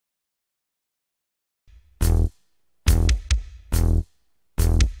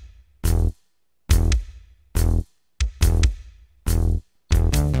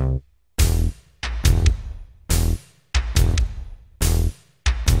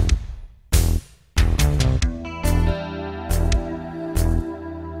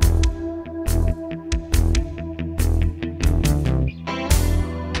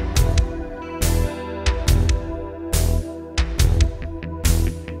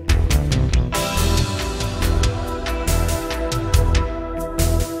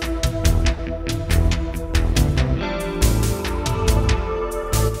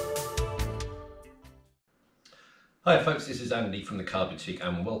is Andy from the Car Boutique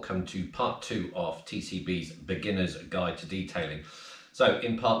and welcome to part 2 of TCB's Beginner's Guide to Detailing. So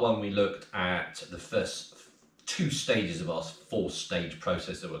in part 1 we looked at the first 2 stages of our 4-stage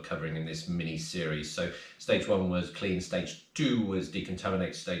process that we're covering in this mini series. So stage 1 was clean, stage 2 was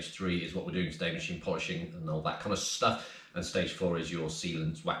decontaminate, stage 3 is what we're doing today, machine polishing and all that kind of stuff, and stage 4 is your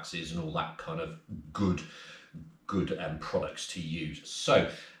sealants, waxes and all that kind of good products to use. So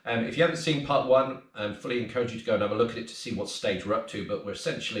if you haven't seen part 1, I fully encourage you to go and have a look at it to see what stage we're up to, but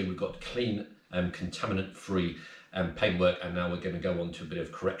we've got clean, contaminant free paintwork, and now we're going to go on to a bit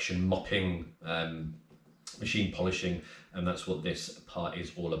of correction, mopping, machine polishing, and that's what this part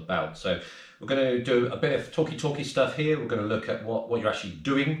is all about. So we're going to do a bit of talky stuff here. We're going to look at what you're actually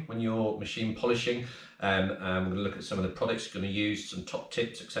doing when you're machine polishing, and we're going to look at some of the products you're going to use, some top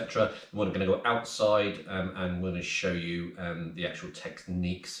tips, etc. We're going to go outside and we're going to show you the actual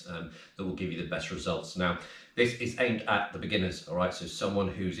techniques that will give you the best results. Now this is aimed at the beginners, all right? So someone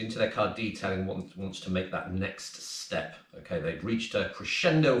who's into their car detailing, wants to make that next step. Okay, they've reached a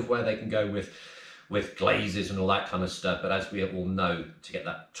crescendo of where they can go with glazes and all that kind of stuff, but as we all know, to get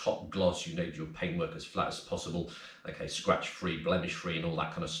that top gloss you need your paintwork as flat as possible, okay, scratch free, blemish free and all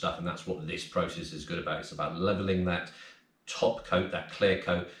that kind of stuff, and that's what this process is good about. It's about leveling that top coat, that clear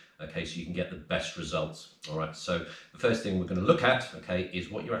coat, okay, so you can get the best results. All right, so the first thing we're going to look at, okay, is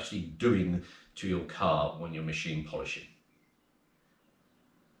what you're actually doing to your car when you're machine polishing.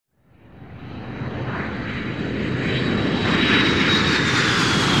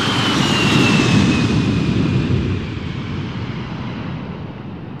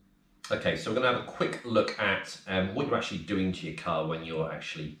 Okay, so we're going to have a quick look at what you're actually doing to your car when you're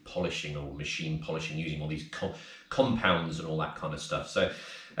actually polishing or machine polishing, using all these compounds and all that kind of stuff. So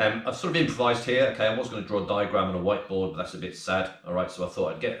I've sort of improvised here. Okay, I was going to draw a diagram on a whiteboard, but that's a bit sad. All right, so I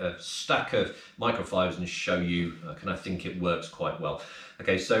thought I'd get a stack of microfibers and show you, and I think it works quite well.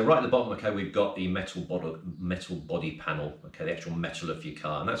 Okay, so right at the bottom, okay, we've got the metal body panel, okay, the actual metal of your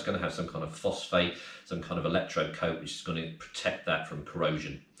car, and that's going to have some kind of phosphate, some kind of electrode coat, which is going to protect that from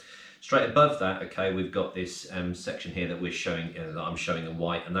corrosion. Straight above that, okay, we've got this section here that we're showing, that I'm showing in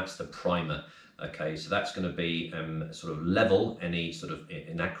white, and that's the primer. Okay, so that's going to be sort of level any sort of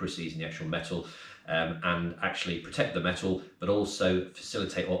inaccuracies in the actual metal, and actually protect the metal, but also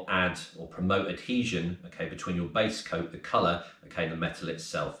facilitate or add or promote adhesion, okay, between your base coat, the colour, okay, and the metal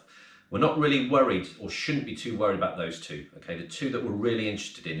itself. We're not really worried, or shouldn't be too worried about those two. Okay, the two that we're really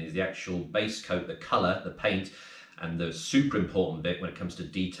interested in is the actual base coat, the colour, the paint. And the super important bit when it comes to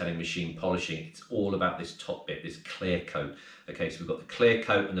detailing, machine polishing, it's all about this top bit, this clear coat. Okay, so we've got the clear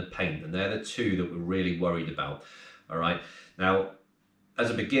coat and the paint, and they're the two that we're really worried about. All right. Now,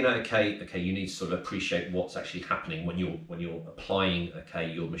 as a beginner, okay, you need to sort of appreciate what's actually happening when you're applying,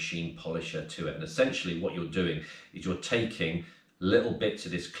 okay, your machine polisher to it. And essentially, what you're doing is you're taking little bits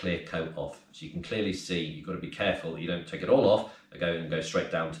of this clear coat off. So you can clearly see. You've got to be careful that you don't take it all off and go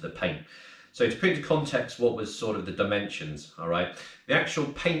straight down to the paint. So to put into context what was sort of the dimensions, all right, the actual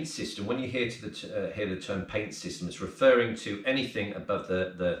paint system, when you hear the term paint system, it's referring to anything above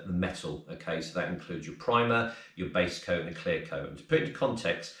the metal, okay, so that includes your primer, your base coat and a clear coat. And to put into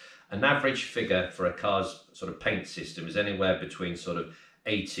context, an average figure for a car's sort of paint system is anywhere between sort of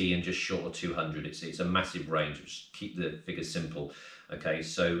 80 and just short of 200. It's a massive range, just keep the figures simple. Okay,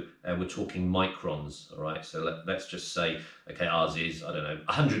 so we're talking microns, all right? So let's just say, okay, ours is, I don't know,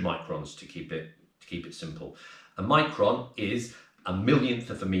 100 microns to keep it simple. A micron is a millionth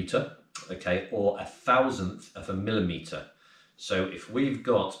of a meter, okay, or a thousandth of a millimeter. So if we've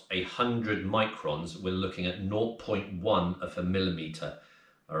got 100 microns, we're looking at 0.1 of a millimeter.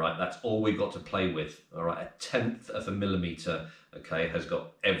 All right, that's all we've got to play with. All right, a tenth of a millimeter, okay, has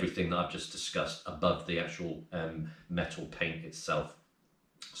got everything that I've just discussed above the actual metal paint itself.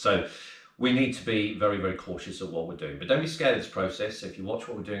 So we need to be very, very cautious of what we're doing, but don't be scared of this process. If you watch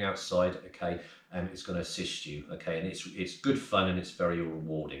what we're doing outside, okay, it's going to assist you, okay, and it's good fun and it's very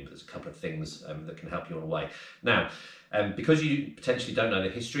rewarding. There's a couple of things that can help you on the way. Now, because you potentially don't know the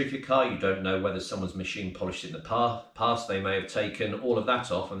history of your car, you don't know whether someone's machine polished in the past, they may have taken all of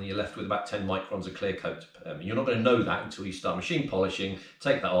that off and then you're left with about 10 microns of clear coat. You're not going to know that until you start machine polishing,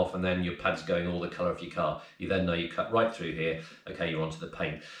 take that off, and then your pad's going all the colour of your car. You then know you cut right through here, okay, you're onto the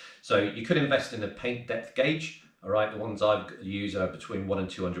paint. So you could invest in a paint depth gauge. All right, the ones I use are between £100 and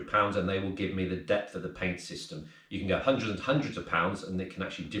 £200, and they will give me the depth of the paint system. You can go hundreds and hundreds of pounds, and they can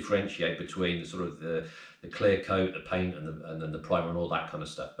actually differentiate between the sort of the clear coat, the paint, and then the primer and all that kind of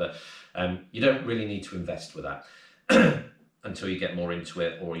stuff. But you don't really need to invest with that until you get more into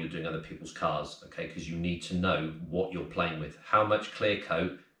it, or you're doing other people's cars, okay? Because you need to know what you're playing with. How much clear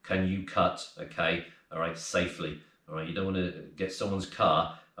coat can you cut, okay? All right, safely. All right, you don't want to get someone's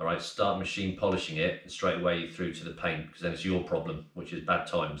car, all right, start machine polishing it and straight away through to the paint, because then it's your problem, which is bad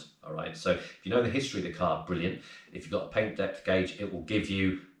times. All right, so if you know the history of the car, brilliant. If you've got a paint depth gauge, it will give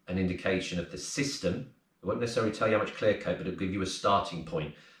you an indication of the system. It won't necessarily tell you how much clear coat, but it'll give you a starting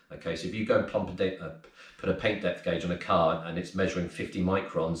point. Okay, so if you go and put a paint depth gauge on a car and it's measuring 50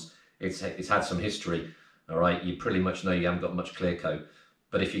 microns, it's had some history. All right, you pretty much know you haven't got much clear coat.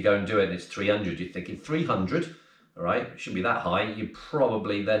 But if you go and do it and it's 300, you're thinking 300, all right, it shouldn't be that high. You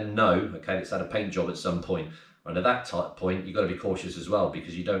probably then know, okay, it's had a paint job at some point. And at that point, you've got to be cautious as well,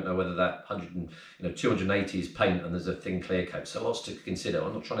 because you don't know whether that 280 is paint and there's a thin clear coat. So lots to consider.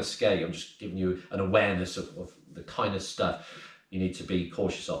 I'm not trying to scare you. I'm just giving you an awareness of the kind of stuff you need to be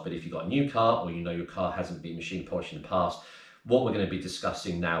cautious of. But if you've got a new car, or you know your car hasn't been machine polished in the past, what we're going to be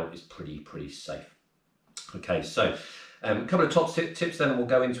discussing now is pretty safe. Okay, so a couple of top tips then, and we'll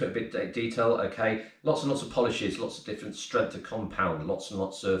go into it a bit detail. Okay, lots and lots of polishes, lots of different strength of compound, lots and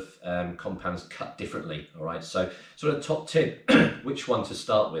lots of compounds cut differently. All right, so sort of top tip, which one to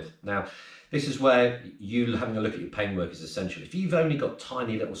start with. Now, this is where you having a look at your paintwork is essential. If you've only got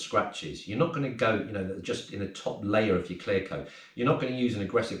tiny little scratches, you're not going to go, just in the top layer of your clear coat. You're not going to use an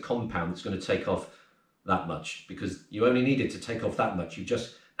aggressive compound that's going to take off that much, because you only need it to take off that much. You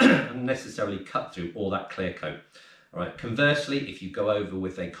just unnecessarily cut through all that clear coat. All right. Conversely, if you go over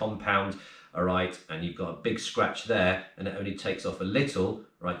with a compound, all right, and you've got a big scratch there and it only takes off a little,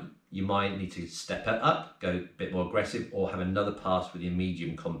 right, you might need to step it up, go a bit more aggressive, or have another pass with your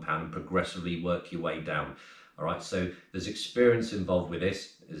medium compound and progressively work your way down. All right, so there's experience involved with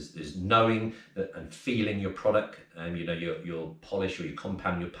this. There's knowing that and feeling your product, and your polish or your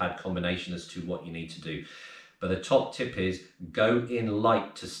compound, your pad combination as to what you need to do. But the top tip is go in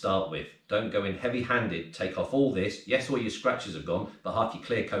light to start with. Don't go in heavy-handed, take off all this. Yes, all your scratches have gone, but half your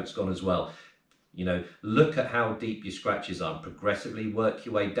clear coat's gone as well. Look at how deep your scratches are. Progressively work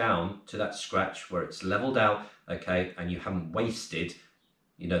your way down to that scratch where it's leveled out, okay, and you haven't wasted,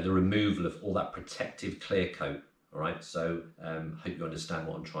 the removal of all that protective clear coat. All right, so hope you understand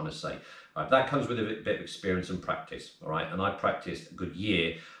what I'm trying to say. All right, that comes with a bit of experience and practice. All right, and I practiced a good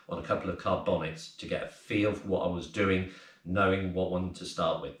year on a couple of car bonnets to get a feel for what I was doing, knowing what one to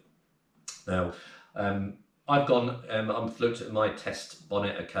start with. Now, I've looked at my test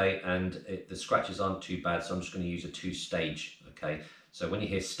bonnet, okay, and the scratches aren't too bad, so I'm just going to use a 2-stage, okay. So when you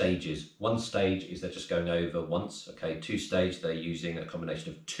hear stages, 1 stage is they're just going over once, okay. 2 stage, they're using a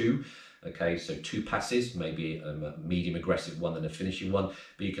combination of 2. Okay, so 2 passes, maybe a medium aggressive one and a finishing one,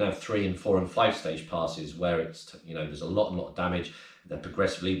 but you can have 3 and 4 and 5 stage passes where it's, there's a lot of damage. They're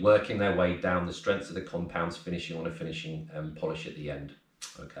progressively working their way down the strength of the compounds, finishing on a finishing polish at the end.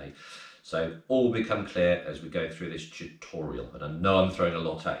 Okay, so all will become clear as we go through this tutorial. And I know I'm throwing a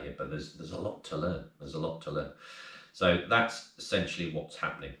lot at you, but there's a lot to learn. There's a lot to learn. So that's essentially what's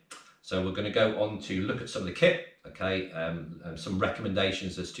happening. So we're going to go on to look at some of the kit, okay, some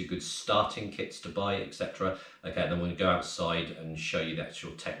recommendations as to good starting kits to buy, etc. Okay, and then we're going to go outside and show you the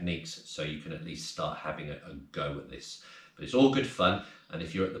actual techniques so you can at least start having a go at this. But it's all good fun, and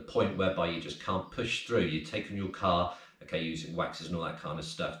if you're at the point whereby you just can't push through, you're taking your car, okay, using waxes and all that kind of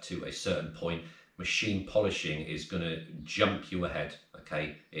stuff to a certain point, machine polishing is going to jump you ahead,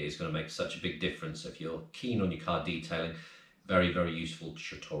 okay. It is going to make such a big difference. If you're keen on your car detailing, very useful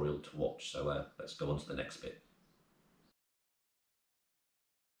tutorial to watch. So let's go on to the next bit.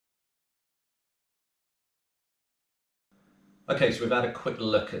 Okay, so we've had a quick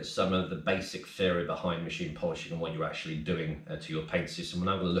look at some of the basic theory behind machine polishing and what you're actually doing to your paint system. We're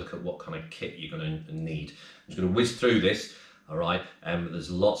now going to look at what kind of kit you're going to need. I'm just going to whiz through this, all right? There's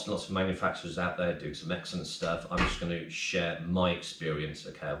lots and lots of manufacturers out there doing some excellent stuff. I'm just going to share my experience,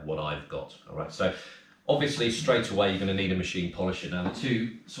 okay, of what I've got, all right? So obviously, straight away, you're going to need a machine polisher. Now, the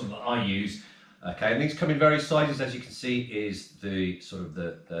 2 sort of that I use, okay, and these come in various sizes, as you can see, is the sort of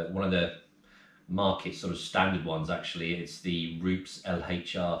the one of the market sort of standard ones. Actually, it's the Roops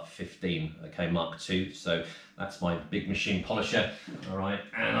LHR 15, okay, Mark II. So that's my big machine polisher, all right.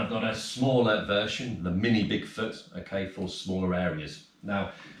 And I've got a smaller version, the Mini Bigfoot, okay, for smaller areas.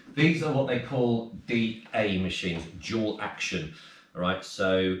 Now, these are what they call DA machines, dual action, all right.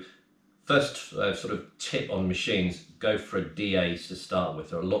 So first sort of tip on machines, go for a DA to start with.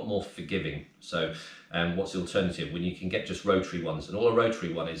 They're a lot more forgiving. So what's the alternative? When you can get just rotary ones, and all a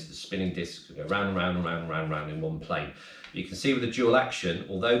rotary one is the spinning discs go round and round and round and round and round in one plane. You can see with the dual action,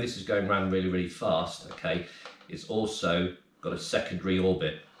 although this is going round really fast, okay, it's also got a secondary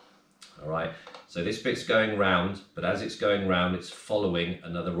orbit, all right. So this bit's going round, but as it's going round, it's following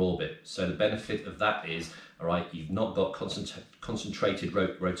another orbit. So the benefit of that is, all right, you've not got concentrated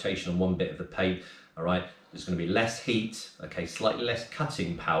rotation on one bit of the paint, all right. There's going to be less heat, okay, slightly less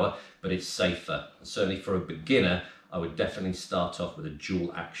cutting power, but it's safer. And certainly for a beginner, I would definitely start off with a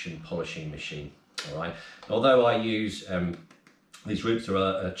dual action polishing machine. All right. Although I use these Roops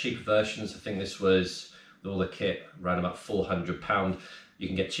are cheaper versions. I think this was with all the kit around about £400. You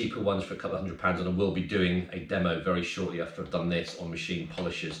can get cheaper ones for a couple of £100, and I will be doing a demo very shortly after I've done this on machine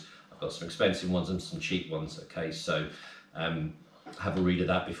polishers. I've got some expensive ones and some cheap ones. Okay, so have a read of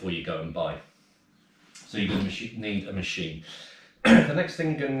that before you go and buy. So you're going to need a machine. The next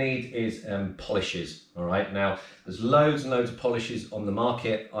thing you're going to need is polishes. All right, now there's loads and loads of polishes on the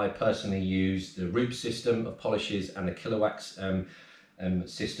market. I personally use the Roop system of polishes and the Kilowax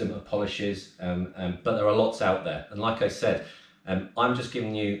system of polishes, but there are lots out there. And like I said, I'm just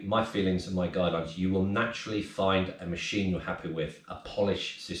giving you my feelings and my guidelines. You will naturally find a machine you're happy with, a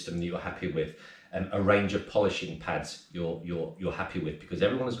polish system that you're happy with, a range of polishing pads you're happy with, because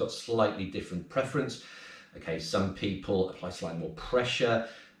everyone has got slightly different preference. Okay, some people apply slightly more pressure,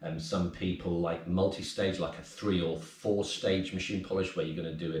 and some people like multi-stage, like a 3 or 4 stage machine polish, where you're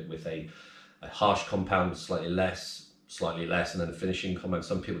going to do it with a harsh compound, slightly less, and then a finishing compound.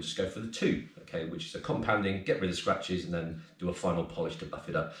 Some people just go for the 2, okay, which is a compounding, get rid of scratches, and then do a final polish to buff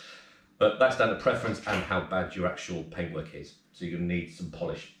it up. But that's down to preference and how bad your actual paintwork is. So you're going to need some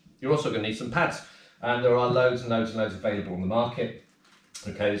polish. You're also going to need some pads, and there are loads and loads and loads available on the market.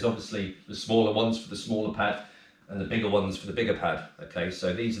 Okay, there's obviously the smaller ones for the smaller pad and the bigger ones for the bigger pad. Okay,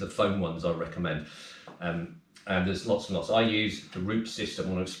 so these are the foam ones I recommend. And there's lots and lots. I use the Roop system.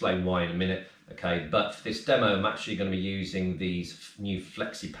 I'm going to explain why in a minute. Okay, but for this demo, I'm actually going to be using these new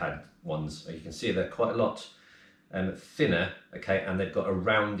flexi pad ones. You can see they're quite a lot thinner. Okay, and they've got a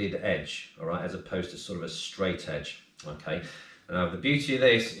rounded edge. All right, as opposed to sort of a straight edge. Okay. Now the beauty of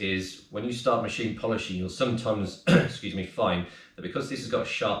this is when you start machine polishing, you'll sometimes, excuse me, find that because this has got a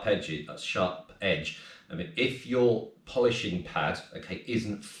sharp edge, I mean, if your polishing pad, okay,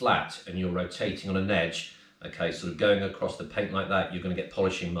 isn't flat and you're rotating on an edge, okay, sort of going across the paint like that, you're going to get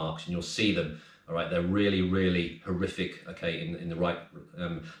polishing marks, and you'll see them. All right, they're really, really horrific. Okay, in the right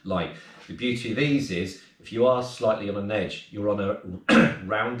light. The beauty of these is if you are slightly on an edge, you're on a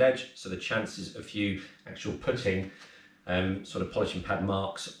round edge, so the chances of you actually putting sort of polishing pad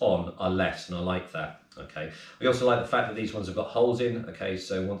marks on are less, and I like that. Okay, I also like the fact that these ones have got holes in. Okay,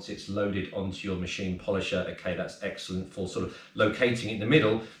 so once it's loaded onto your machine polisher, okay, that's excellent for sort of locating it in the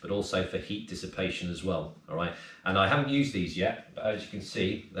middle, but also for heat dissipation as well. All right, and I haven't used these yet, but as you can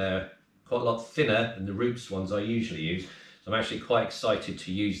see, they're quite a lot thinner than the Roops ones I usually use. So I'm actually quite excited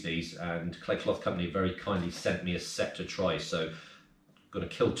to use these, and Clay Cloth Company very kindly sent me a set to try. So going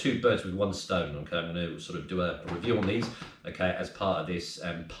to kill 2 birds with 1 stone. Okay, I'm going to sort of do a review on these, okay, as part of this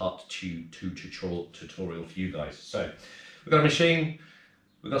part 2 tutorial for you guys. So we've got a machine,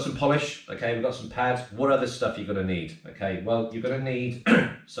 we've got some polish, okay, we've got some pads. What other stuff you're going to need? Okay, well, you're going to need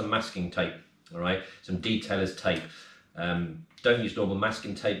some masking tape, all right, some detailer's tape. Don't use normal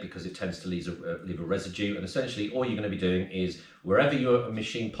masking tape because it tends to leave a residue, and essentially all you're going to be doing is wherever you're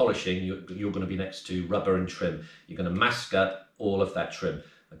machine polishing, you're going to be next to rubber and trim. You're going to mask up all of that trim.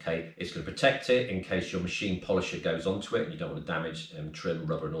 Okay, it's going to protect it in case your machine polisher goes onto it and you don't want to damage trim,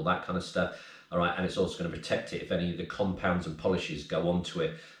 rubber and all that kind of stuff. All right, and it's also going to protect it if any of the compounds and polishes go onto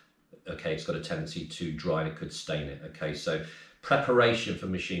it. Okay, it's got a tendency to dry and it could stain it. Okay, so preparation for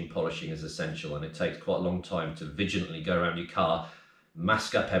machine polishing is essential, and it takes quite a long time to vigilantly go around your car,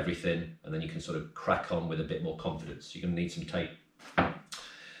 mask up everything, and then you can sort of crack on with a bit more confidence. You're going to need some tape.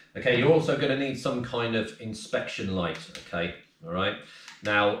 Okay, you're also going to need some kind of inspection light. Okay, all right.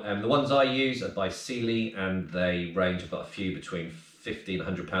 Now, the ones I use are by Sealy, and they range, I've got a few between £50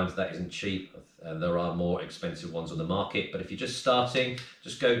 and £100. That isn't cheap. There are more expensive ones on the market, but if you're just starting,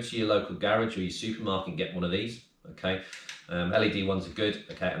 just go to your local garage or your supermarket and get one of these. Okay, LED ones are good.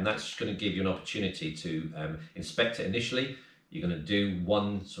 Okay, and that's going to give you an opportunity to inspect it initially. You're going to do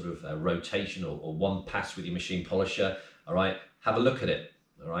one sort of rotation or one pass with your machine polisher. All right, have a look at it.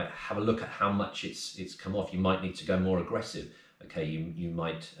 All right, have a look at how much it's come off. You might need to go more aggressive. Okay, you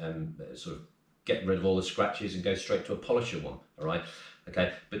might sort of get rid of all the scratches and go straight to a polisher one. All right,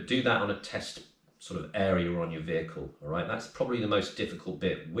 okay, but do that on a test sort of area on your vehicle. All right, that's probably the most difficult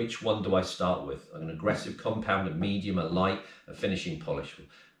bit. Which one do I start with? An aggressive compound, a medium, a light, a finishing polish.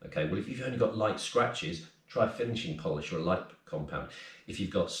 Okay, well, if you've only got light scratches, try a finishing polish or a light compound. If you've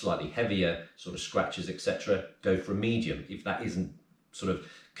got slightly heavier sort of scratches, etc., go for a medium. If that isn't sort of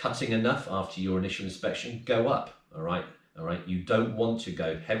cutting enough after your initial inspection, go up. All right, you don't want to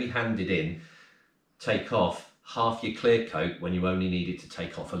go heavy-handed in, take off half your clear coat when you only needed to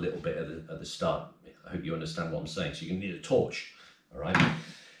take off a little bit at the start. I hope you understand what I'm saying. So you need a torch. All right,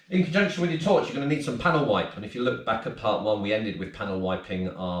 In conjunction with your torch, you're going to need some panel wipe. And if you look back at part 1, we ended with panel wiping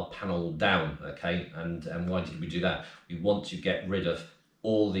our panel down, okay? And why did we do that? We want to get rid of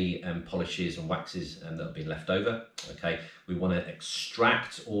all the polishes and waxes that have been left over, okay? We want to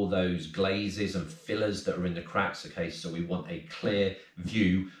extract all those glazes and fillers that are in the cracks, okay? So we want a clear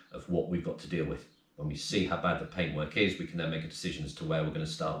view of what we've got to deal with. When we see how bad the paintwork is, we can then make a decision as to where we're going to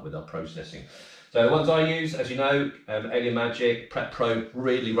start with our processing. So the ones I use, as you know, Alien Magic, Pt2,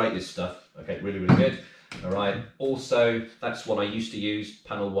 really rate this stuff. Okay, really, really good. All right. Also, that's what I used to use,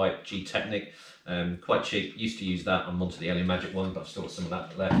 Panel Wipe G Technic. Quite cheap. Used to use that. I'm onto the Alien Magic one, but I've still got some of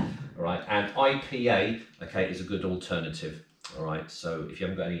that left. All right. And IPA, okay, is a good alternative. All right. So if you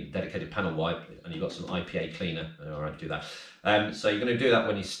haven't got any dedicated panel wipe and you've got some IPA cleaner, all right, do that. So you're going to do that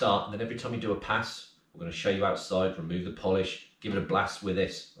when you start, and then every time you do a pass, we're going to show you outside, remove the polish, give it a blast with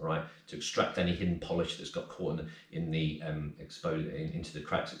this, all right, to extract any hidden polish that's got caught in the exposed into the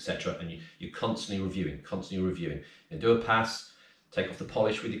cracks, etc. And you're constantly reviewing. You do a pass, take off the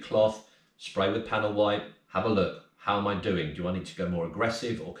polish with your cloth, spray with panel wipe, have a look. How am I doing? Do I need to go more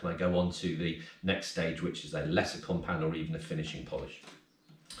aggressive, or can I go on to the next stage, which is a lesser compound or even a finishing polish?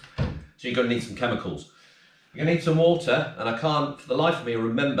 So you're going to need some chemicals. You're going to need some water, and I can't, for the life of me,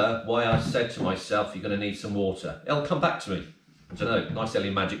 remember why I said to myself, you're going to need some water. It'll come back to me. I don't know, nice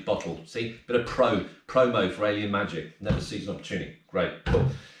Alien Magic bottle. See, bit of promo for Alien Magic. Never sees an opportunity. Great, cool.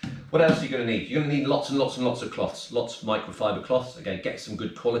 What else are you going to need? You're going to need lots and lots and lots of cloths, lots of microfiber cloths. Again, get some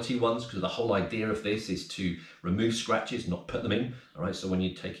good quality ones, because the whole idea of this is to remove scratches, not put them in. All right, so when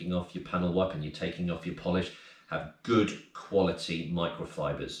you're taking off your panel wipe and you're taking off your polish, have good quality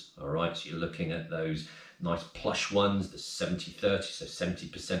microfibers. All right, so you're looking at those nice plush ones, the 70-30, so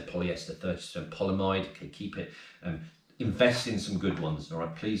 70% polyester, 30% polyamide. Okay, keep it. Invest in some good ones. All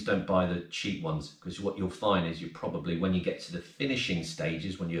right, please don't buy the cheap ones, because what you'll find is you probably, when you get to the finishing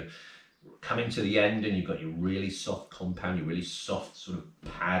stages, when you're coming to the end and you've got your really soft compound, your really soft sort of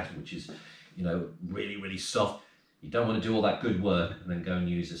pad, which is, you know, really, really soft. You don't want to do all that good work and then go and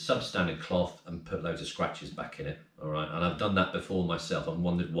use a substandard cloth and put loads of scratches back in it. All right, and I've done that before myself. I've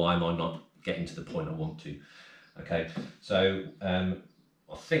wondered, why am I not getting to the point I want to? Okay, so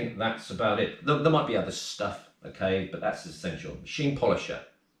I think that's about it. There might be other stuff, okay, but that's essential. Machine polisher,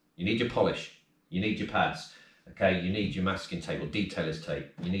 you need your polish, you need your pads, okay, you need your masking tape or detailer's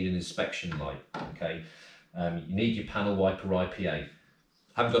tape, you need an inspection light, okay, you need your panel wiper IPA.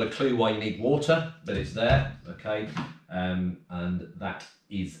 Haven't got a clue why you need water, but it's there, okay, and that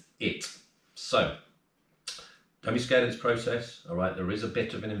is it. So don't be scared of this process, all right? There is a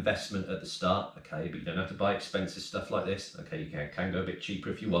bit of an investment at the start, okay, but you don't have to buy expensive stuff like this, okay? You can go a bit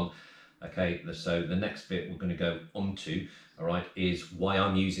cheaper if you want, okay? So the next bit we're going to go on to, all right, is why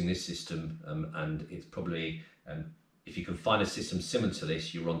I'm using this system, and it's probably, if you can find a system similar to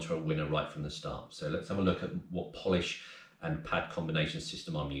this, you're onto a winner right from the start. So let's have a look at what polish and pad combination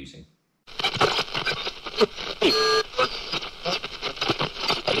system I'm using.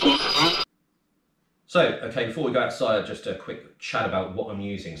 So, okay, before we go outside, just a quick chat about what I'm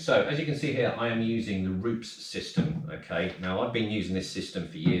using. So, as you can see here, I am using the Roops system, okay? Now, I've been using this system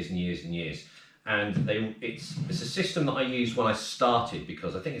for years and years and years. And it's a system that I used when I started,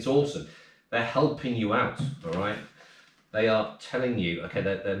 because I think it's awesome. They're helping you out, all right? They are telling you, okay,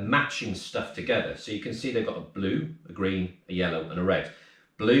 they're matching stuff together. So you can see they've got a blue, a green, a yellow, and a red.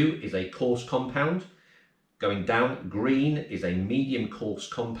 Blue is a coarse compound. Going down, green is a medium coarse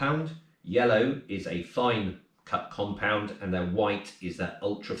compound. Yellow is a fine cut compound, and then white is that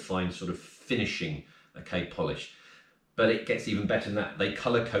ultra fine sort of finishing, okay, polish. But it gets even better than that. They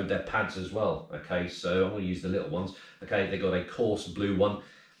color code their pads as well, okay, so I'm going to use the little ones. Okay, they got a coarse blue one.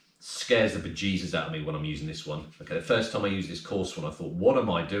 Scares the bejesus out of me when I'm using this one. Okay, the first time I used this coarse one, I thought, what am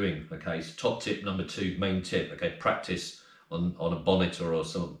I doing? Okay, so top tip number 2, main tip, okay, practice on a bonnet or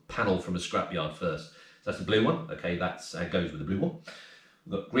some panel from a scrapyard first. So that's the blue one, okay, that's goes with the blue one.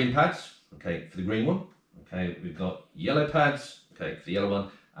 We've got green pads, okay, for the green one. Okay, we've got yellow pads, okay, for the yellow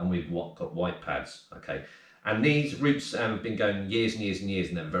one, and we've got white pads, okay. And these Roops have been going years and years and years,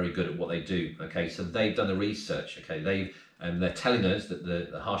 and they're very good at what they do, okay. So they've done the research, okay. They're telling us that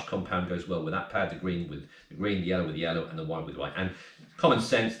the harsh compound goes well with that pad, the green with the green, the yellow with the yellow, and the white with the white. And common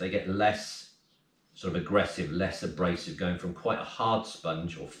sense, they get less sort of aggressive, less abrasive, going from quite a hard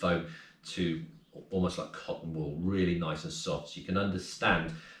sponge or foam to almost like cotton wool, really nice and soft. So you can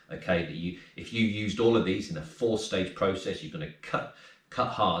understand, okay, that if you used all of these in a 4-stage process, you're going to cut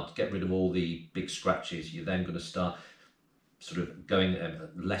hard, get rid of all the big scratches. You're then going to start sort of going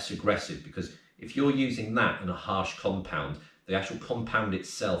less aggressive, because if you're using that in a harsh compound, the actual compound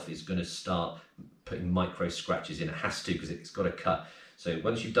itself is going to start putting micro scratches in. It has to, because it's got to cut. So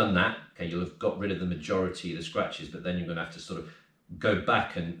once you've done that, okay, you'll have got rid of the majority of the scratches, but then you're going to have to sort of go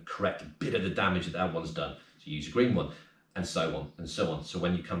back and correct a bit of the damage that one's done. So you use a green one, and so on and so on. So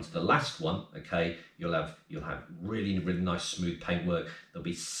when you come to the last one, okay, you'll have really nice smooth paintwork. There'll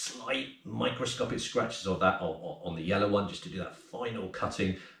be slight microscopic scratches of that on the yellow one, just to do that final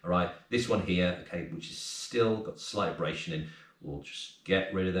cutting. All right, this one here, okay, which is still got slight abrasion in, we'll just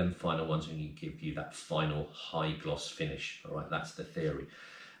get rid of them final ones and you give you that final high gloss finish. All right, that's the theory.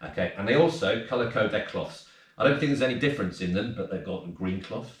 Okay, and they also color code their cloths. I don't think there's any difference in them, but they've got a green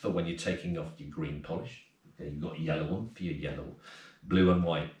cloth for when you're taking off your green polish. Okay, you've got a yellow one for your yellow, blue and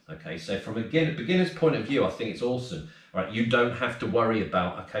white. Okay, so from a beginner's point of view, I think it's awesome. All right, you don't have to worry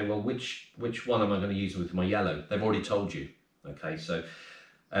about, okay, well, which one am I going to use with my yellow? They've already told you. Okay, so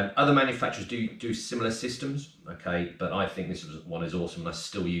other manufacturers do similar systems. Okay, but I think this one is awesome, and I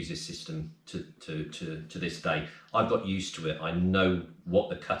still use this system to this day. I've got used to it. I know what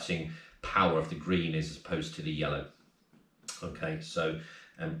the cutting power of the green is as opposed to the yellow. Okay, so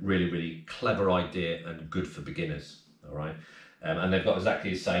really clever idea and good for beginners. All right, and they've got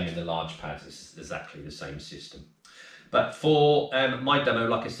exactly the same in the large pads. It's exactly the same system. But for my demo,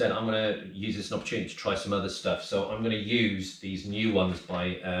 like I said, I'm going to use this as an opportunity to try some other stuff. So I'm going to use these new ones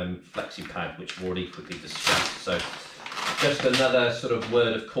by FlexiPad, which we've already quickly discussed. So just another sort of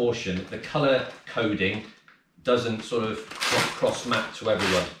word of caution: the color coding doesn't sort of cross map to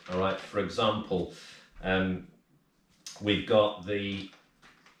everyone. All right. For example, we've got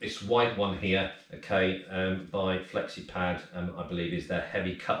this white one here, okay, by FlexiPad, I believe is their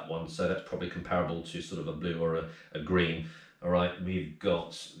heavy cut one, so that's probably comparable to sort of a blue or a green. All right, we've got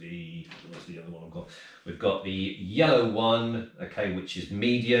what's the other one I've got? We've got the yellow one, okay, which is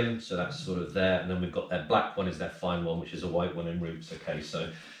medium, so that's sort of there, and then we've got their black one is their fine one, which is a white one in roots, okay,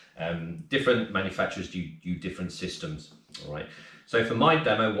 so different manufacturers do different systems, all right. So for my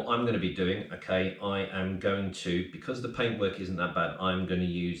demo, what I'm going to be doing, okay, I am going to, because the paintwork isn't that bad, I'm going to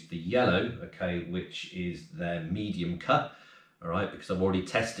use the yellow, okay, which is their medium cut, all right, because I've already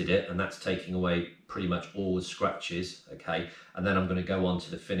tested it and that's taking away pretty much all the scratches, okay, and then I'm going to go on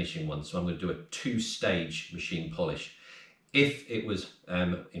to the finishing one. So I'm going to do a 2-stage machine polish. If it was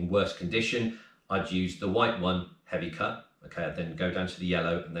in worse condition, I'd use the white one, heavy cut, okay, I'd then go down to the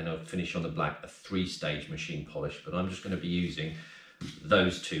yellow and then I'll finish on the black, a 3-stage machine polish. But I'm just going to be using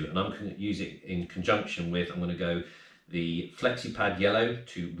those two, and I'm going to use it in conjunction with, I'm going to go the FlexiPad yellow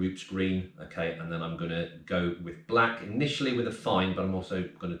to Roots green, okay, and then I'm going to go with black initially with a fine, but I'm also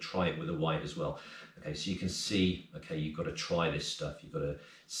going to try it with a white as well. Okay, so you can see, okay, you've got to try this stuff, you've got to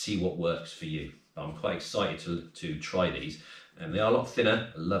see what works for you. But I'm quite excited to try these, and they are a lot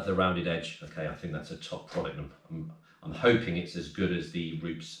thinner. I love the rounded edge. Okay, I think that's a top product. I'm hoping it's as good as the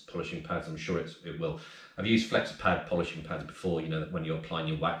Roots polishing pads. I'm sure it will. I've used FlexiPad polishing pads before, you know, when you're applying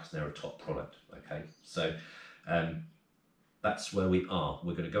your wax, they're a top product. Okay, so that's where we are.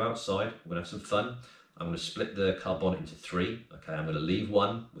 We're going to go outside, we're going to have some fun. I'm going to split the car bonnet into 3. Okay, I'm going to leave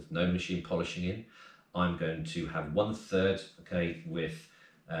one with no machine polishing in. I'm going to have 1/3, okay, with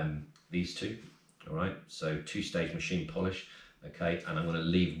these two. All right, so 2-stage machine polish. Okay, and I'm going to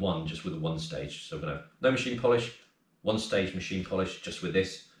leave one just with a 1-stage. So we're going to have no machine polish, 1-stage machine polish just with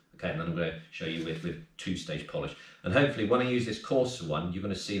this. Okay, and then I'm going to show you with 2-stage polish. And hopefully when I use this coarser one, you're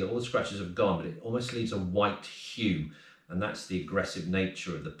going to see that all the scratches have gone, but it almost leaves a white hue. And that's the aggressive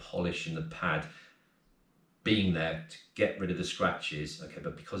nature of the polish and the pad being there to get rid of the scratches. Okay,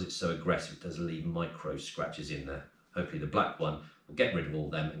 but because it's so aggressive, it does leave micro scratches in there. Hopefully the black one will get rid of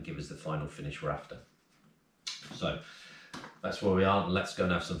all them and give us the final finish we're after. So that's where we are, and let's go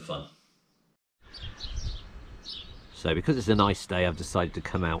and have some fun. So because it's a nice day, I've decided to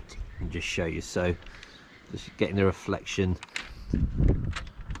come out and just show you. So just getting the reflection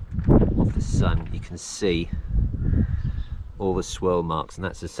of the sun, you can see all the swirl marks, and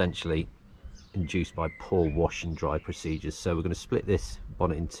that's essentially induced by poor wash and dry procedures. So we're going to split this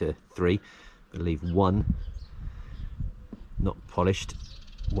bonnet into 3. I'm going to leave one not polished,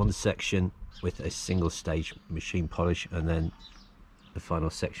 one section with a single-stage machine polish, and then the final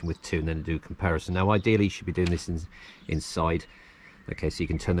section with 2, and then do a comparison. Now ideally you should be doing this inside, okay, so you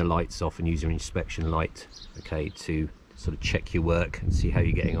can turn the lights off and use your inspection light, okay, to sort of check your work and see how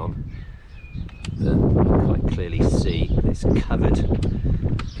you're getting on. You can quite clearly see it's covered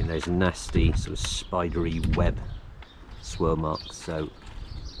in those nasty sort of spidery web swirl marks. So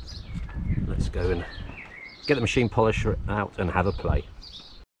let's go and get the machine polisher out and have a play.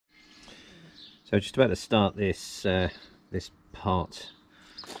 So just about to start this this part.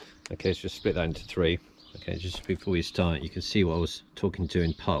 Okay, let's just split that into 3. Okay, just before we start, you can see what I was talking to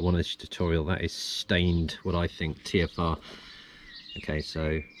in part 1 of this tutorial. That is stained, what I think, TFR Okay,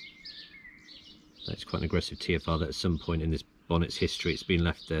 so that's quite an aggressive TFR that at some point in this bonnet's history it's been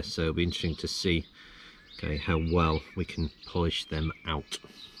left there, so it'll be interesting to see, okay, how well we can polish them out.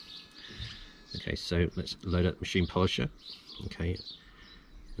 Okay, so let's load up the machine polisher, okay,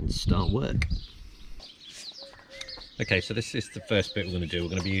 and start work. Okay, so this is the first bit we're going to do. We're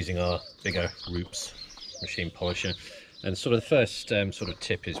going to be using our bigger Roops machine polisher, and sort of the first sort of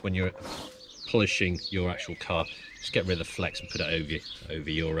tip is when you're polishing your actual car, just get rid of the flex and put it over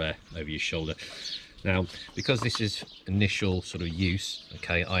your shoulder. Now, because this is initial sort of use,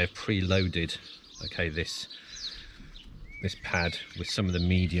 okay, I have preloaded, okay, this pad with some of the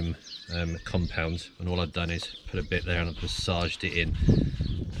medium compounds, and all I've done is put a bit there and I've massaged it in.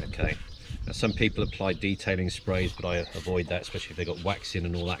 Okay, now some people apply detailing sprays, but I avoid that, especially if they've got wax in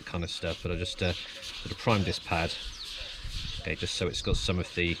and all that kind of stuff. But I just sort of primed this pad, okay, just so it's got some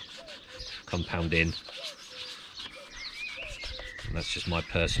of the compound in. And that's just my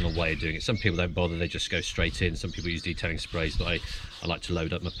personal way of doing it. Some people don't bother, they just go straight in. Some people use detailing sprays, but I like to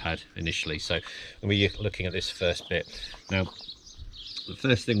load up my pad initially. So when we're looking at this first bit, now the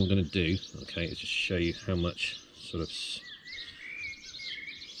first thing we're going to do, okay, is just show you how much sort of,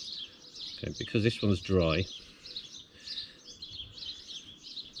 okay, because this one's dry,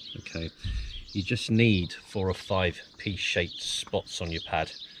 okay, you just need 4 or 5 pea-shaped spots on your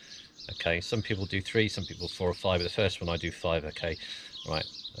pad. Okay, some people do 3, some people 4 or 5, but the first one I do 5. Okay, right,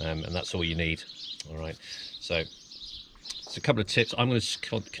 and that's all you need. All right, so it's a couple of tips. I'm going to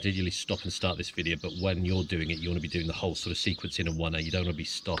continually stop and start this video, but when you're doing it, you want to be doing the whole sort of sequence in a 1A. You don't want to be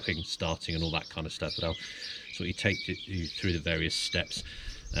stopping, starting, and all that kind of stuff. But I'll sort of take you through the various steps,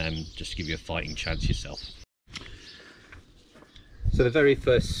 just to give you a fighting chance yourself. So the very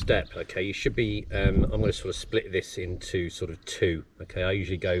first step, okay, you should be, I'm going to sort of split this into sort of 2. Okay, I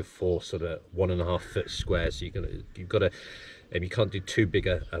usually go for sort of 1.5 foot squares. So you've got to, you can't do too big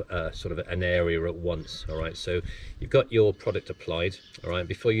a sort of an area at once. All right, so you've got your product applied. All right,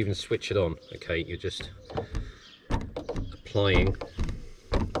 before you even switch it on, okay, you're just applying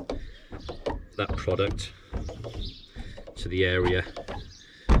that product to the area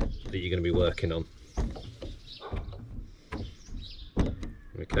that you're going to be working on.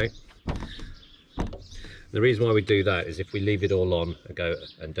 Okay, the reason why we do that is if we leave it all on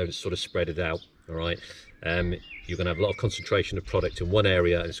and don't sort of spread it out, all right, you're going to have a lot of concentration of product in one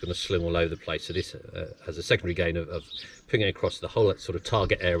area and it's going to sling all over the place. So this has a secondary gain of putting it across the whole sort of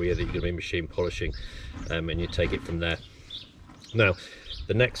target area that you're going to be machine polishing, and you take it from there. Now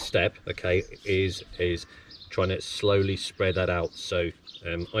the next step, okay, is trying to slowly spread that out. So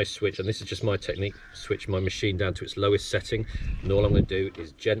I switch, and this is just my technique, switch my machine down to its lowest setting, and all I'm going to do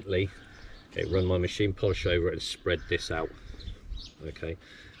is gently run my machine polish over it and spread this out. Okay,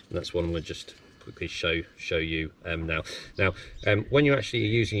 and that's what I'm going to just quickly show you now. When you're actually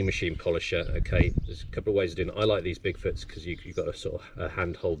using your machine polisher, okay, there's a couple of ways of doing it. I like these Bigfoots because you've got a sort of a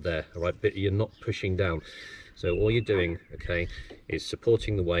handhold there, all right, but you're not pushing down. So all you're doing, okay, is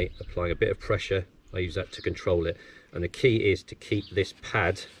supporting the weight, applying a bit of pressure. I use that to control it, and the key is to keep this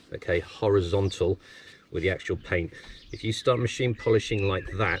pad, okay, horizontal with the actual paint. If you start machine polishing like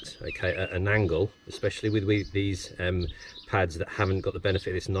that, okay, at an angle, especially with these pads that haven't got the benefit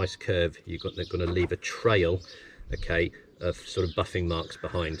of this nice curve, they're going to leave a trail, okay, of sort of buffing marks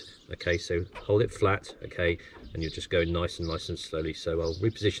behind. Okay, so hold it flat, okay, and you're just going nice and slowly. So I'll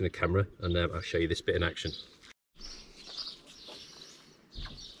reposition the camera and I'll show you this bit in action.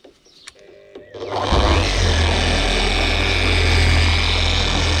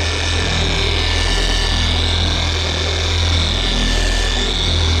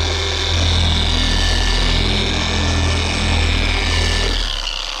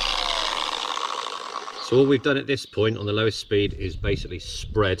 So all we've done at this point on the lowest speed is basically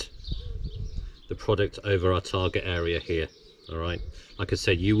spread the product over our target area here. All right, like I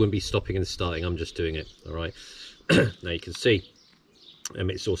said, you wouldn't be stopping and starting, I'm just doing it. All right, now you can see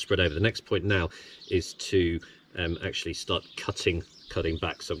it's all spread over. The next point now is to actually start cutting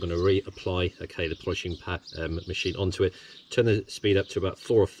back. So I'm going to reapply, okay, the polishing machine onto it, turn the speed up to about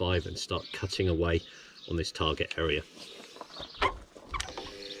 4 or 5 and start cutting away on this target area.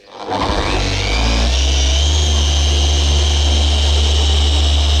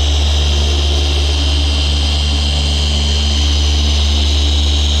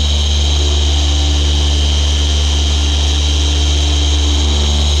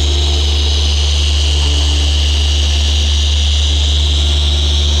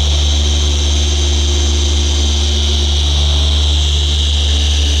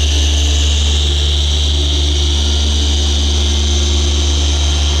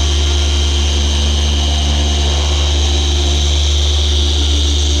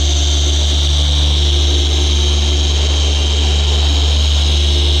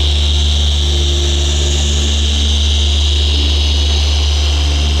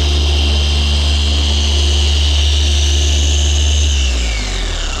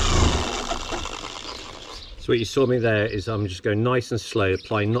 So what you saw me there is I'm just going nice and slow,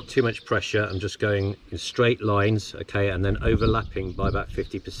 applying not too much pressure. I'm just going in straight lines, okay, and then overlapping by about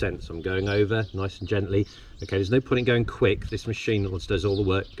 50%. So I'm going over nice and gently. Okay, there's no point in going quick. This machine does all the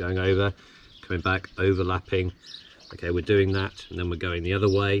work, going over, coming back, overlapping. Okay, we're doing that, and then we're going the other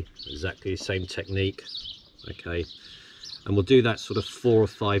way, exactly the same technique. Okay, and we'll do that sort of 4 or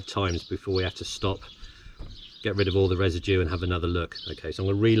 5 times before we have to stop, get rid of all the residue and have another look. Okay, so I'm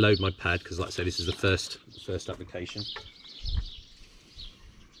going to reload my pad because, like I said, this is the first application.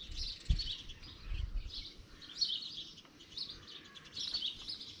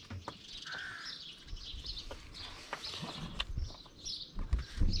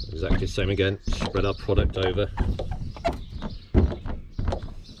 Exactly the same again, spread our product over.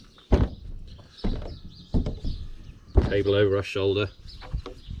 Cable over our shoulder,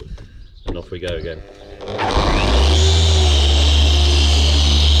 and off we go again.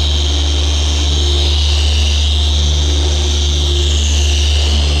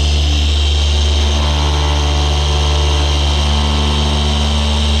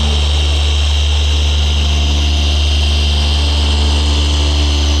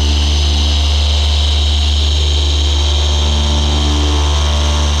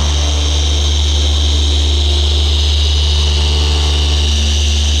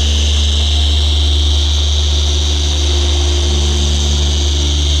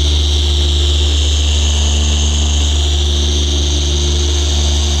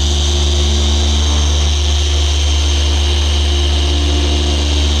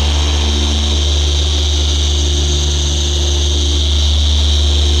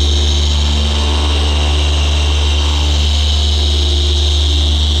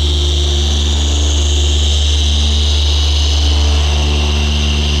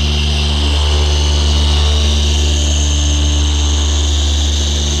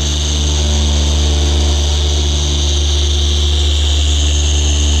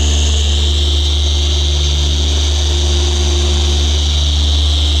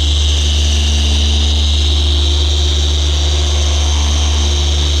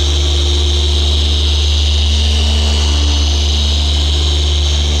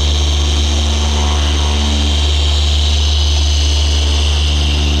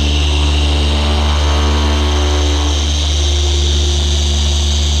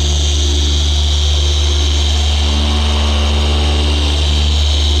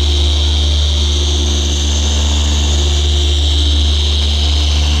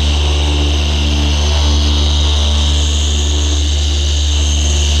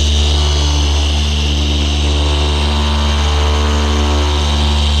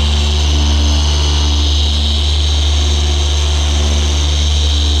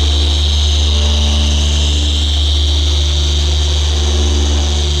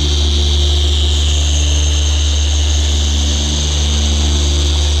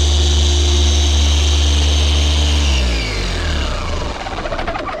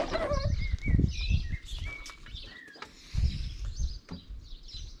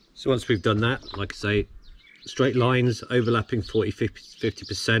 So once we've done that, like I say, straight lines, overlapping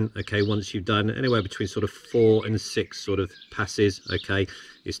 40-50%. Okay, once you've done anywhere between sort of 4 and 6 sort of passes, okay,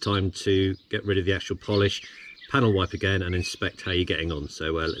 it's time to get rid of the actual polish, panel wipe again, and inspect how you're getting on. So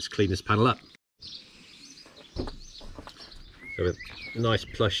let's clean this panel up. So a nice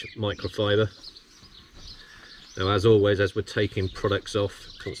plush microfiber. Now, as always, as we're taking products off,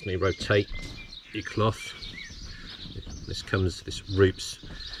 constantly rotate your cloth. This Roops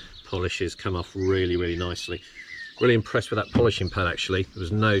polishes come off really nicely. Really impressed with that polishing pad actually. There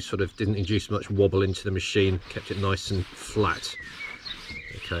was no sort of, didn't induce much wobble into the machine, kept it nice and flat.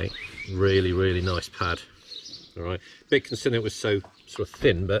 Okay, really nice pad. All right, bit considering it was so sort of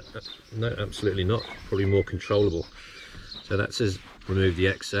thin, but no, absolutely not. Probably more controllable. So that's as remove the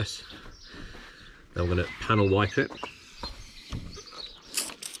excess. Now I'm going to panel wipe it.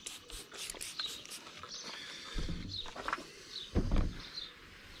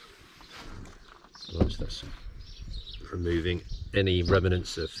 Right, so that's removing any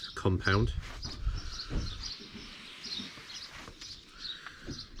remnants of compound.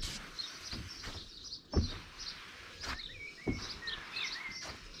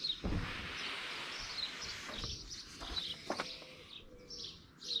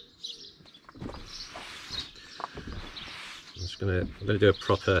 I'm going to do a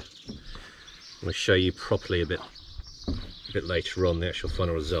proper, I'm going to show you properly a bit later on the actual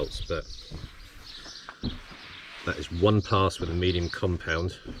final results, but that is one pass with a medium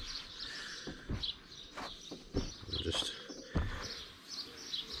compound. I'll just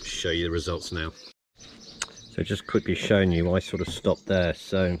show you the results now. So So just quickly showing you, I sort of stopped there,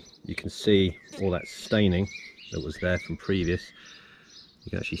 so you can see all that staining that was there from previous. You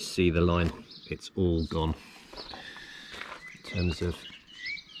can actually see the line, it's all gone. In terms of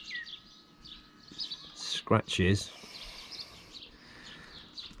scratches,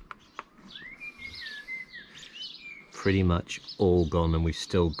 pretty much all gone, and we've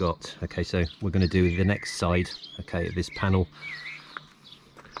still got, okay, so we're going to do the next side, okay, this panel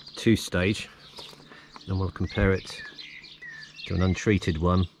 2-stage, and we'll compare it to an untreated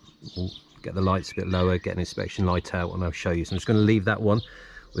one. We'll get the lights a bit lower, get an inspection light out, and I'll show you. So I'm just going to leave that one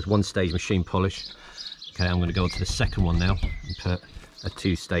with 1-stage machine polish. Okay, I'm going to go on to the second one now and put a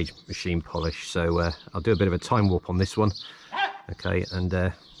 2-stage machine polish. So I'll do a bit of a time warp on this one, okay,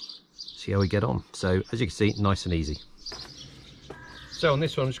 and see how we get on. So as you can see, nice and easy. So on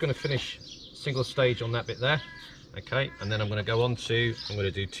this one, I'm just going to finish single stage on that bit there. Okay, and then I'm going to go on to, I'm going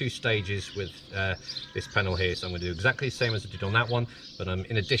to do 2 stages with this panel here. So I'm going to do exactly the same as I did on that one, but I'm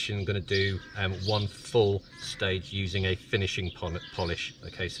in addition going to do 1 full stage using a finishing polish.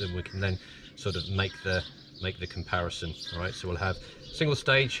 Okay, so we can then sort of make the comparison. All right, so we'll have single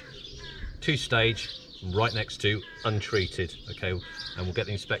stage, 2 stage, right next to untreated. Okay, and we'll get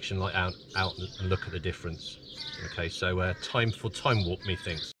the inspection light out and look at the difference. Okay, so time for time warp,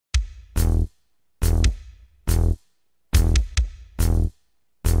 methinks.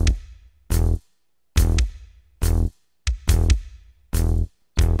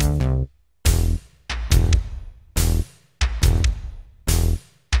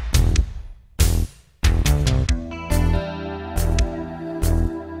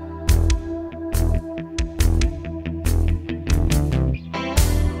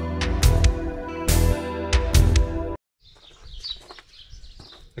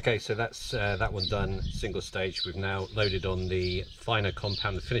 Okay, so that's that one done, single stage. We've now loaded on the finer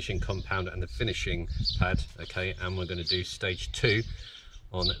compound, the finishing compound and the finishing pad, okay, and we're going to do stage 2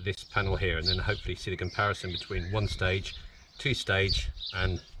 on this panel here, and then hopefully see the comparison between 1 stage, 2 stage,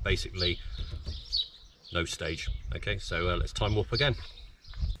 and basically no stage. Okay, so let's time warp again.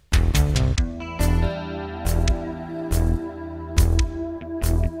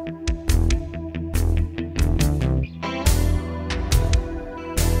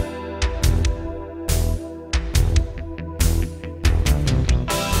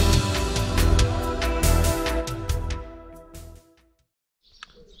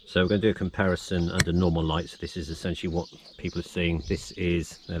 So we're going to do a comparison under normal light. So this is essentially what people are seeing. This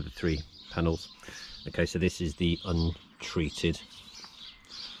is the 3 panels. Okay, so this is the untreated.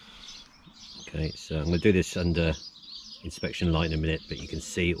 Okay, so I'm going to do this under inspection light in a minute, but you can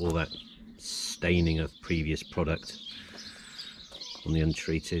see all that staining of previous product on the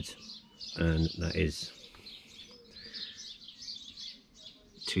untreated, and that is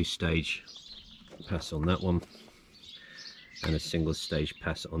 2-stage pass on that one, and a single stage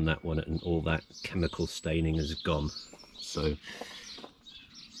pass on that one, and all that chemical staining has gone. So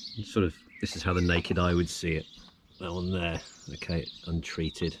sort of, this is how the naked eye would see it. That one there, okay,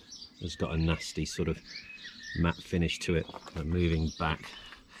 untreated, has got a nasty sort of matte finish to it. And moving back,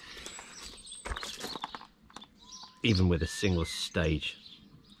 even with a single stage,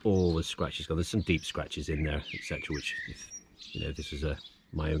 all the scratches gone. There's some deep scratches in there, etc., which, if you know, this was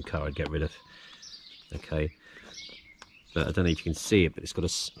my own car, I'd get rid of. Okay, but I don't know if you can see it, but it's got a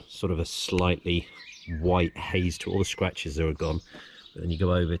sort of a slightly white haze to all the scratches that are gone. But then you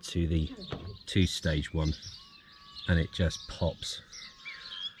go over to the 2-stage one and it just pops.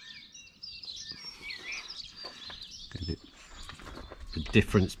 The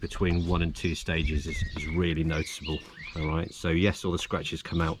difference between 1 and 2 stages is really noticeable. All right, so yes, all the scratches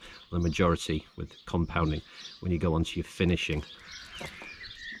come out, the majority with compounding. When you go onto your finishing,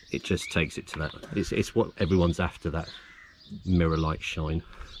 it just takes it to that. It's what everyone's after, that mirror like shine,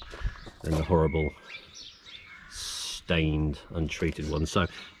 and the horrible stained untreated one. So I'm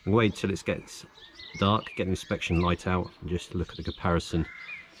gonna wait till it gets dark, get an inspection light out, and just look at the comparison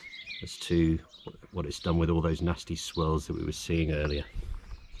as to what it's done with all those nasty swirls that we were seeing earlier.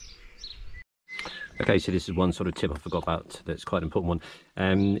 Okay, so this is one sort of tip I forgot about that's quite an important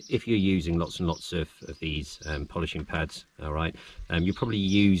one. If you're using lots and lots of these polishing pads, all right, you're probably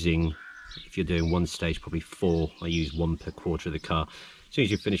using, if you're doing 1 stage, probably 4. I use 1 per quarter of the car. As soon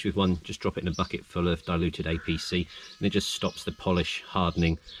as you're finished with one, just drop it in a bucket full of diluted APC, and it just stops the polish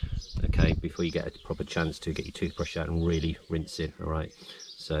hardening, okay, before you get a proper chance to get your toothbrush out and really rinse it. All right,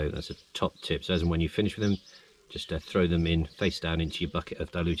 so that's a top tip. So as and when you finish with them, just throw them in face down into your bucket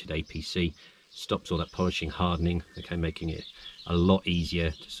of diluted APC. Stops all that polishing hardening, okay, making it a lot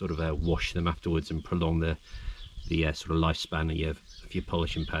easier to sort of wash them afterwards and prolong the sort of lifespan of your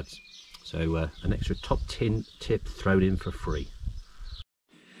polishing pads. So an extra top tip thrown in for free.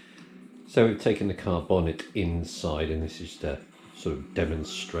 So we've taken the car bonnet inside, and this is the sort of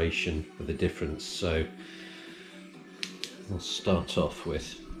demonstration of the difference. So we'll start off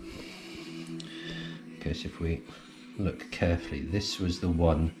with, okay, so if we look carefully, this was the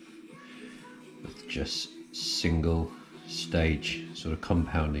one with just single stage sort of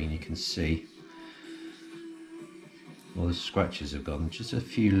compounding. You can see all the scratches have gone, just a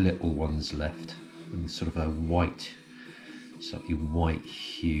few little ones left, and sort of a white, slightly white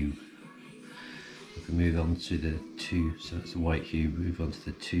hue. If we move on to the 2, so that's the white hue, move on to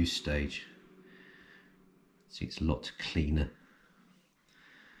the 2 stage. See, it's a lot cleaner.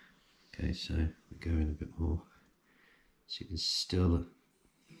 Okay, so we go in a bit more. See, there's still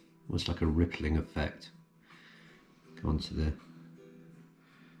almost like a rippling effect. Go on to the,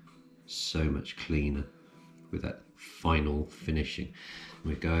 so much cleaner with that final finishing.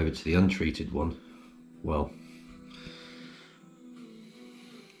 We go over to the untreated one. Well,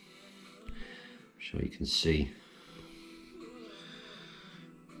 I'm sure you can see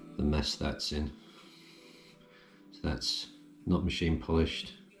the mess that's in. So that's not machine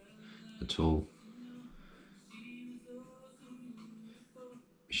polished at all.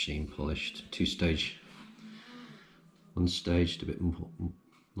 Machine polished, 2 stage, 1 staged, a bit more,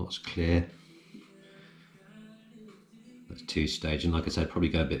 not as clear. That's 2 stage, and like I said, probably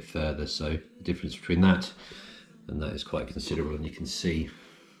go a bit further, so the difference between that and that is quite considerable, and you can see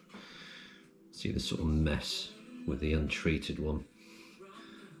the sort of mess with the untreated one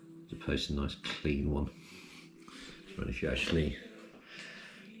as opposed to a nice clean one. And if you actually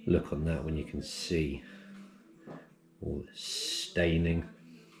look on that one, you can see all the staining,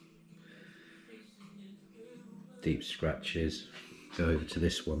 deep scratches. Go over to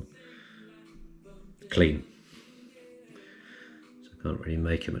this one, clean. So I can't really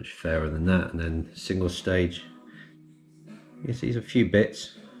make it much fairer than that. And then single stage, you see a few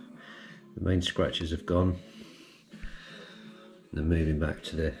bits, the main scratches have gone. And then moving back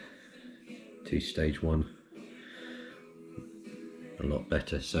to the 2 stage one, a lot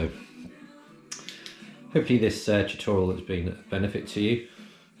better. So hopefully this tutorial has been a benefit to you.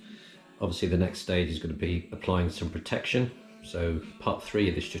 Obviously the next stage is going to be applying some protection. So part 3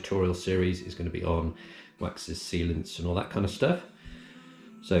 of this tutorial series is going to be on waxes, sealants and all that kind of stuff.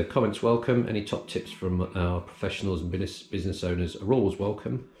 So comments welcome. Any top tips from our professionals and business owners are always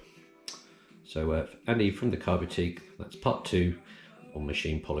welcome. So Andy from the Car Boutique, that's part 2 on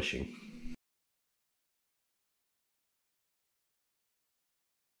machine polishing.